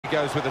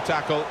goes with the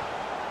tackle.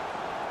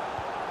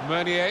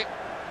 Meunier.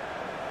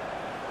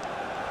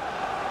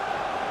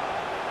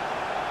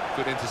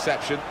 Good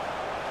interception.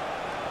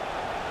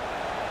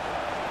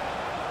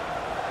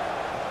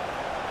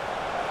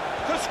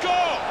 Could score!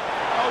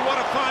 Oh, what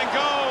a fine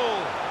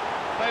goal!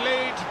 They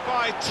lead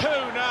by 2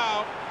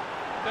 now.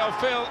 They'll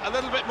feel a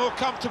little bit more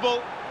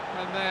comfortable,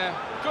 and they're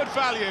good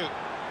value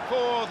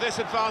for this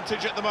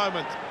advantage at the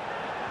moment.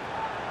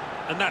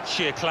 And that's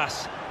sheer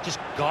class, just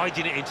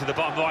guiding it into the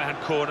bottom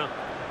right-hand corner.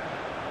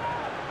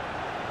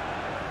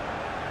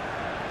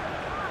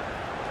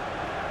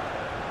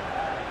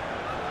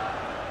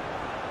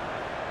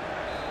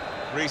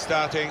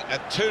 Restarting at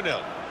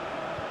 2-0.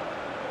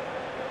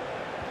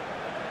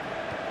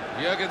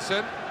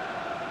 Jurgensen.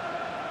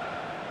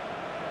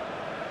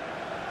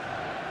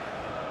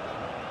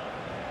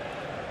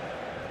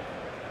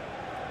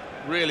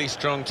 Really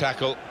strong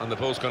tackle, and the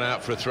ball's gone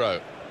out for a throw.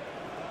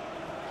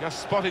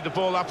 Just spotted the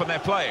ball up and they're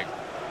playing.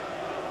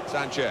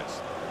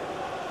 Sanchez.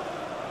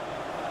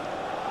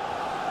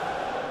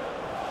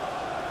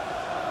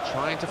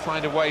 Trying to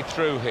find a way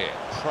through here,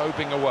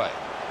 probing away.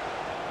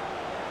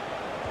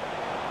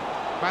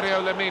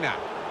 Mario Lemina.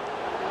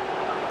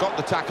 Got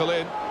the tackle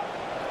in.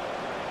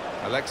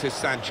 Alexis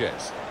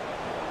Sanchez.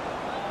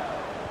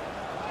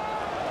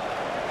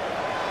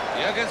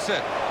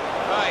 Jurgensen.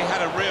 Oh, he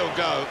had a real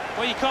go.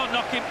 Well, you can't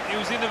knock him. He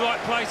was in the right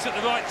place at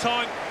the right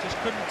time. Just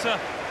couldn't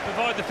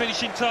provide the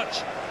finishing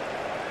touch.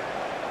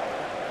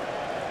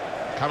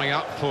 Coming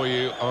up for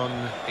you on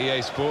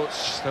EA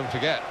Sports, don't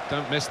forget,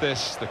 don't miss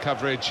this, the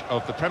coverage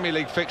of the Premier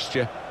League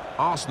fixture.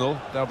 Arsenal,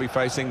 they'll be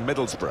facing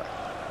Middlesbrough.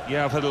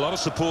 Yeah, I've had a lot of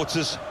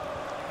supporters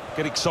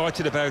get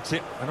excited about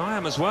it, and I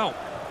am as well.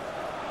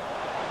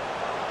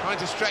 Trying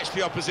to stretch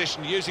the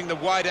opposition, using the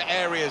wider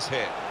areas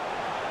here.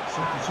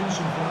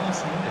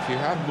 If you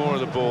have more of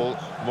the ball,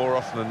 more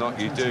often than not,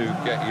 you do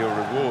get your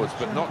rewards,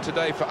 but not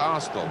today for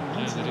Arsenal.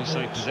 Yeah, they do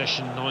say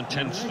possession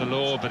 9/10 the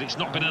law, but it's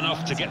not been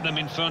enough to get them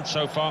in front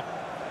so far.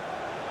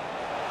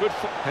 Good,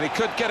 and he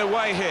could get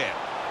away here.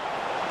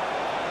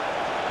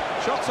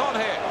 Shots on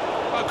here.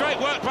 Oh, great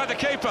work by the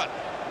keeper.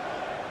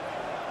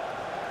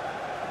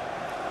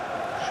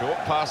 Short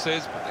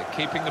passes, but they're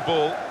keeping the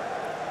ball.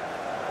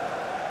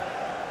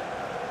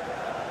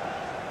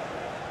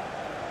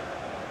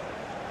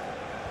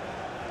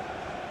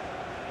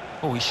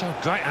 Oh, he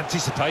showed great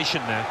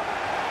anticipation there.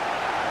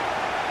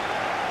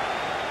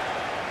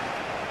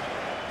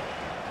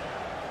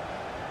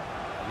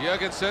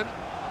 Jurgensen.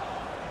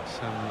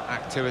 Some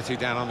activity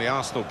down on the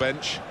Arsenal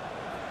bench.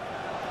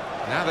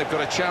 Now they've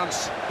got a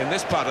chance in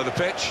this part of the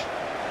pitch.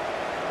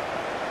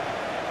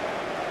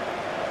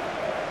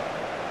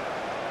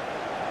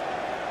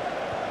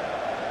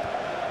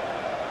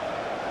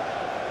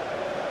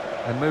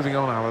 And moving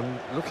on, Alan,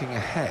 looking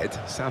ahead,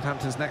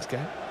 Southampton's next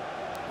game.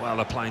 Well,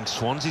 they're playing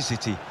Swansea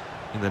City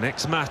in the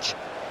next match.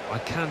 I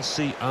can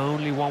see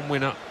only one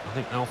winner. I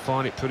think they'll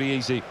find it pretty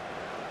easy.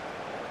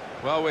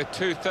 Well, we're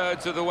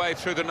 2/3 of the way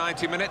through the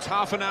 90 minutes,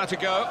 half an hour to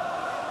go.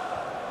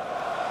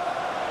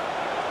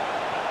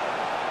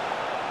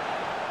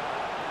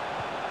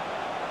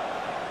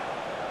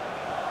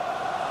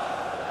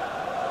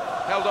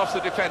 Held off the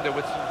defender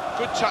with some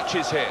good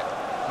touches here.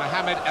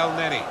 Mohamed El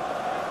Neni.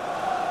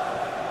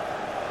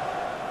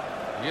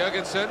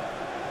 Jurgensen.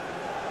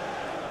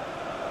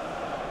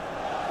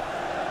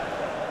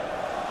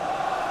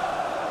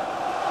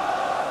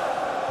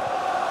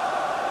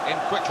 In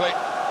quickly.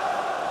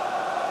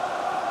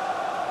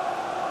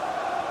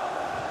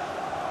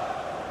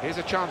 Here's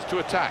a chance to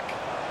attack.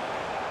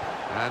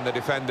 And the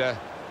defender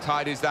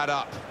tidies that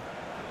up.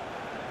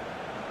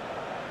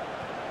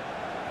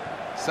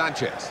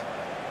 Sanchez.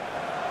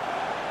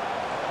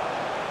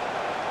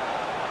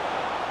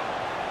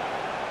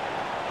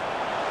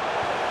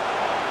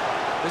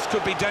 This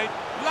could be dangerous.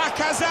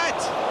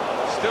 Lacazette!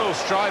 Still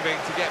striving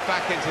to get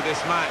back into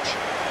this match.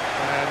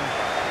 And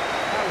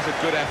that was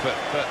a good effort,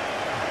 but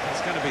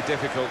it's going to be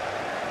difficult.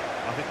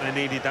 I think they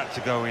needed that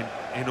to go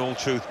in all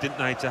truth, didn't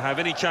they, to have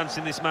any chance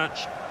in this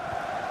match?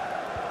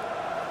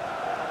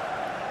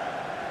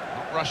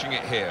 Not rushing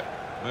it here.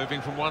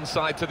 Moving from one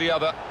side to the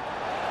other.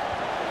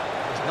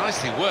 It was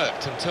nicely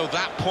worked until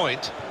that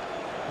point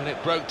when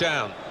it broke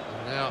down.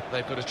 And now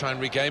they've got to try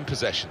and regain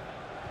possession.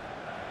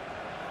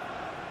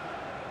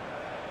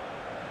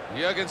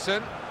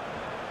 Jurgensen.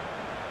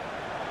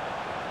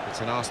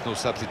 It's an Arsenal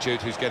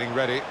substitute who's getting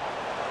ready.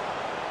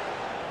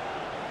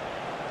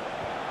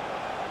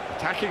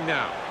 Attacking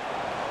now.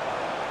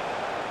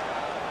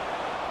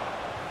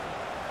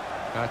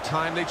 A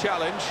timely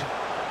challenge.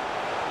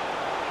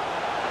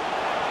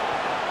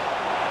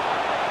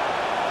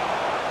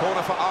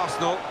 Corner for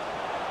Arsenal.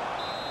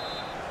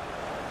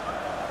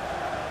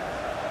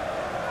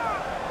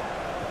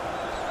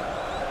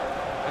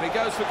 And he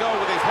goes for goal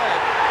with his head.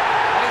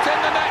 And it's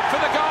in the net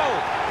for the goal.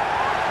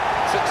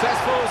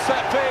 Successful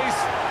set piece.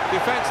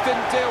 Defence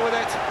didn't deal with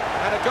it.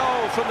 And a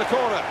goal from the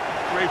corner.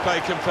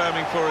 Replay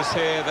confirming for us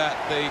here that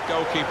the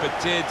goalkeeper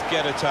did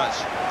get a touch,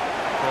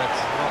 but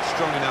not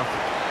strong enough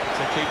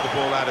to keep the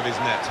ball out of his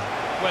net.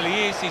 Well,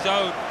 he is his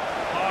own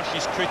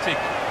harshest critic,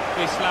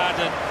 this lad,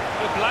 and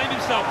he'll blame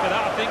himself for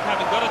that, I think,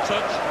 having got a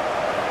touch.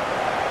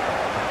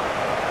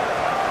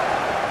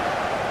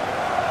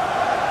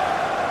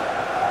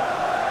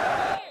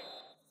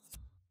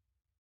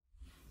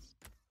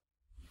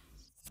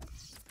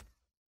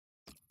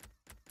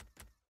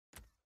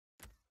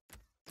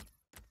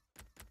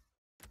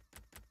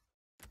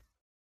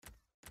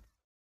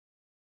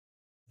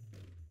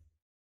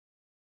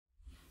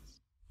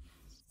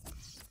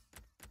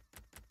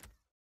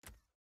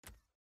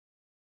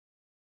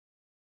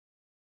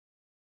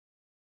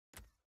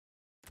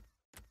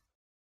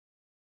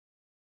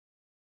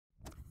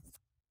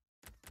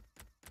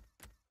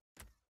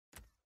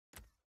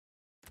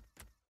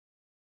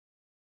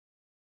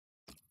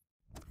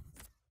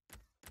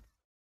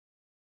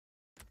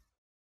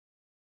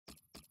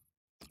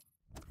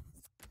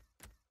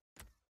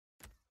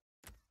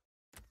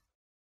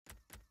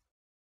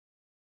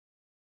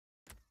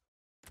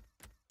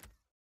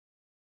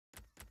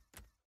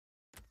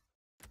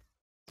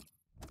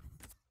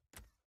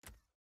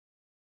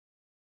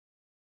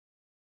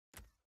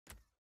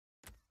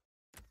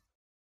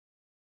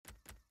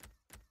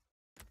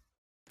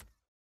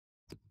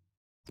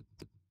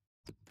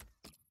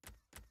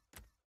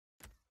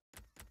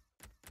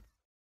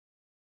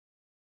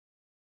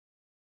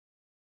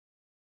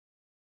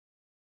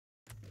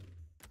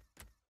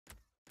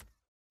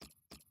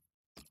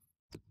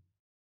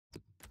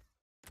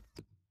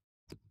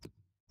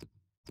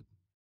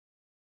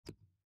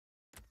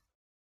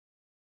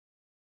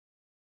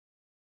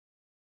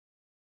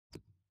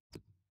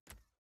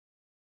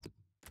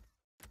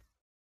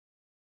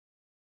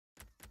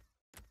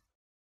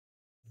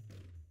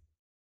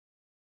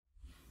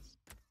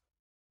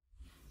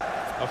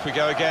 Off we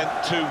go again,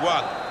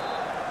 2-1.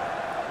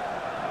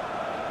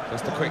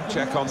 Just a quick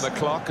check on the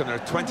clock, and there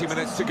are 20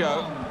 minutes to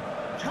go.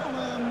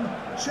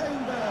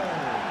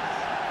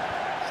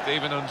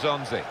 Stephen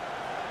Nzonzi.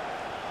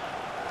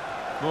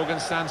 Morgan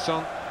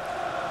Sanson.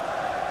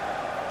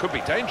 Could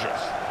be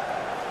dangerous.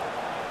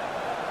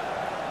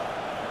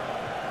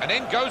 And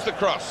in goes the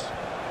cross.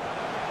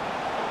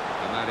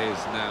 And that is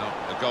now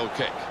a goal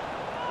kick.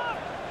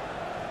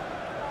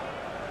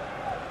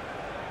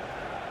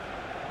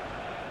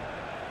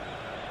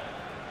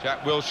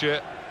 Jack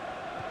Wilshere.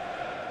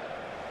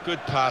 Good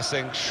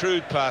passing,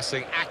 shrewd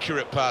passing,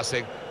 accurate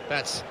passing.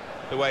 That's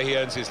the way he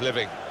earns his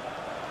living.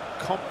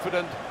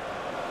 Confident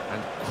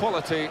and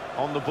quality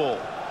on the ball.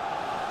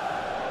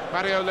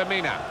 Mario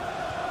Lemina.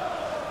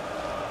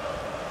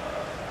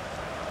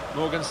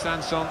 Morgan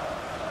Sanson.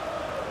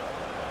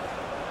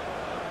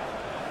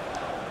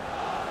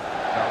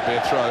 That'll be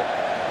a throw.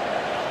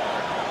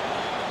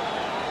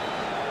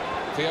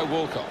 Theo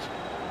Walcott.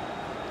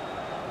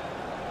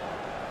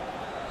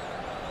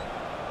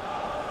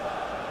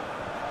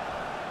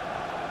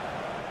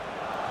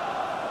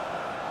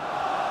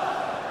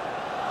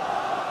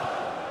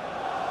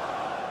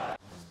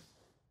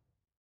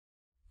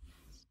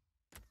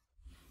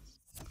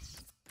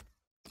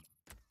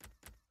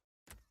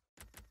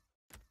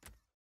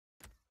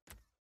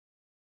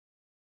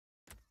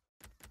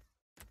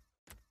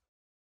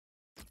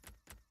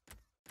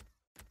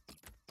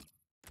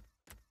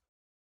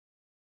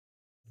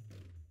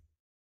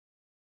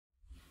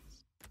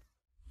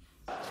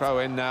 Throw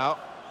in now.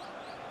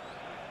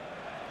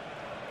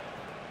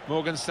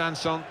 Morgan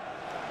Sanson.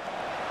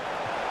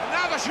 And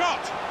now the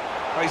shot!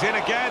 Oh, he's in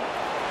again.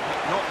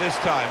 Not this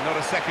time, not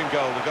a second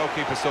goal. The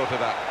goalkeeper sorted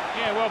that.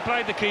 Yeah, well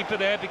played the keeper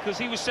there, because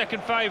he was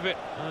second favourite,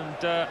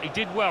 and he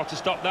did well to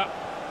stop that.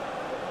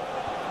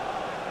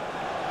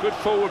 Good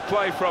forward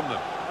play from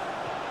them.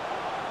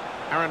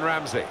 Aaron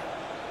Ramsey.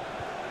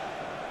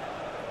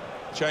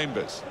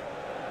 Chambers.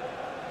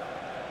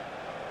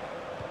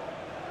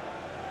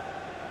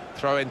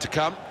 Throw in to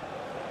come.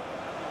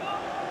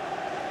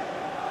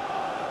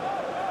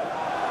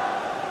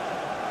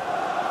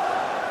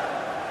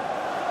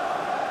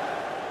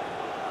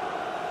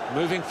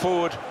 Moving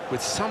forward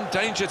with some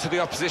danger to the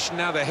opposition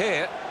now they're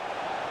here.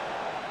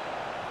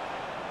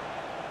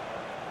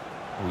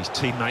 Oh, his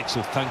teammates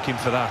will thank him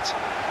for that.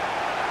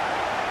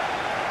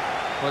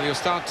 Well, you'll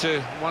start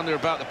to wonder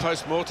about the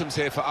post-mortems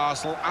here for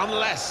Arsenal,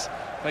 unless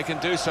they can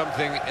do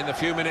something in the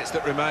few minutes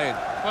that remain.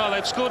 Well,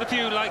 they've scored a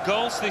few late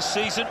goals this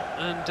season,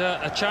 and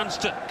a chance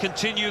to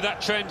continue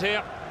that trend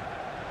here.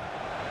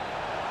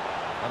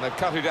 And they've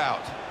cut it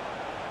out.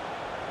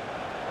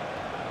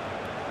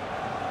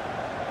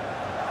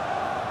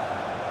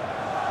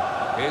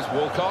 Here's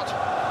Walcott.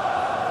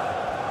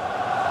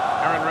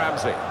 Aaron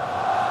Ramsey.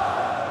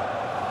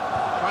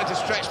 Trying to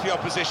stretch the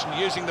opposition,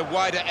 using the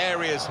wider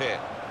areas here.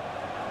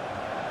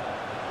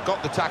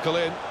 Got the tackle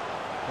in.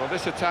 Well,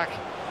 this attack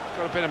has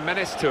got a bit of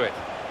menace to it.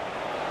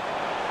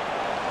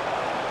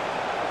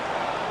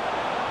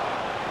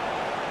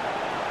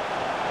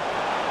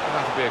 And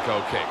that'll be a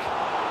goal kick.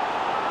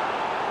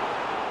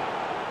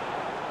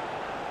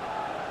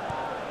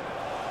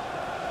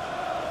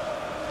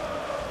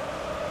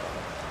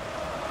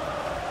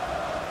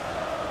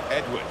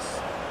 Edwards.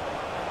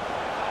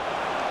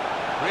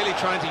 Really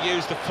trying to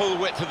use the full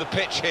width of the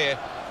pitch here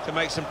to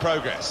make some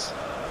progress.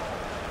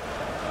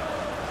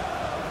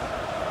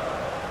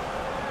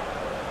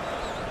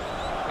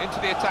 into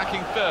the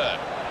attacking third.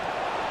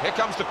 Here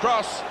comes the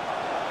cross,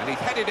 and he's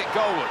headed it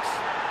goalwards.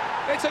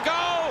 It's a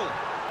goal!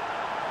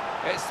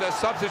 It's the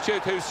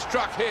substitute who's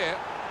struck here,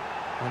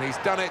 and he's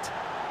done it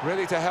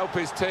really to help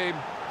his team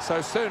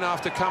so soon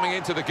after coming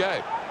into the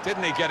game.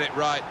 Didn't he get it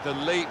right? The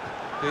leap,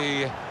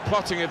 the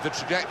plotting of the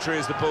trajectory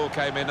as the ball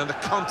came in, and the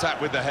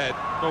contact with the head.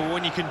 Well,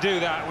 when you can do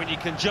that, when you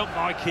can jump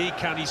like he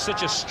can, he's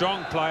such a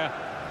strong player.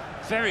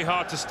 Very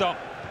hard to stop.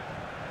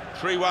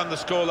 3-1 the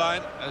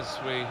scoreline as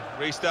we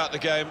restart the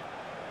game.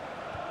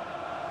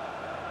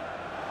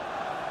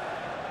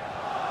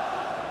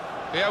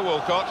 Theo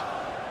Walcott.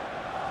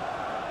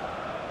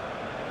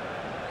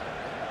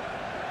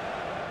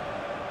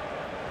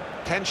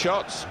 Ten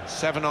shots,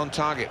 7 on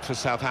target for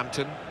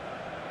Southampton.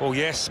 Oh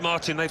yes,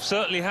 Martin, they've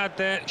certainly had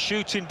their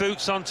shooting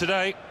boots on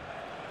today.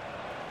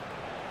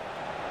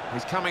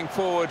 He's coming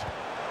forward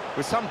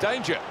with some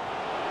danger.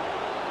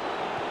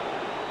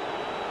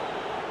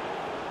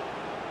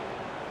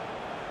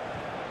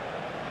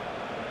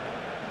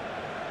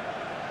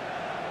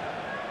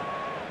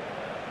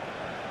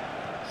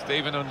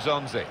 Steven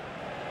Nzonzi.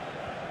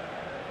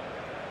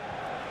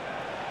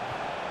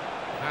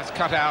 That's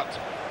cut out.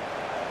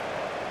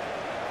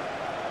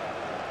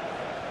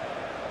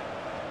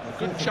 A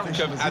good chunk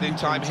of added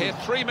time here,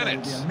 3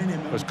 minutes.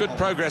 Was good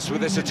progress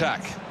with this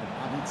attack.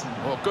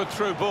 Oh, good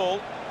through ball.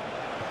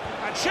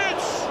 And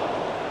shoots!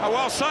 Oh,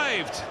 well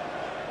saved.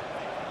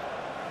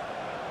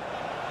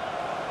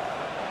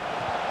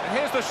 And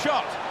here's the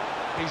shot.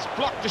 He's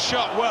blocked the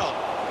shot well.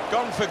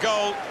 Gone for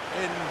goal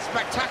in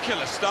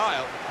spectacular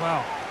style.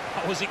 Well,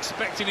 I was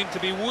expecting him to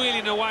be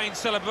wheeling away in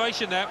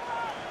celebration there.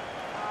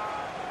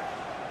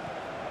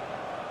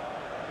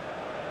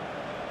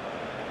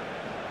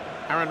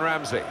 Aaron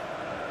Ramsey.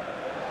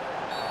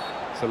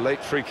 It's a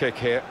late free kick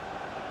here.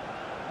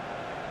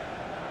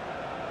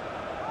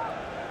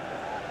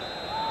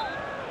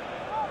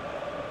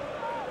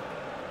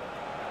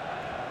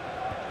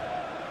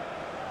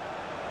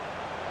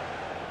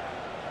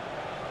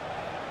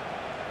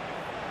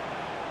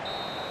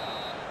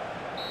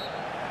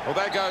 Well,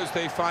 there goes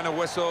the final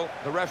whistle.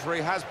 The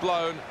referee has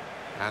blown,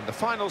 and the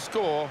final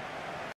score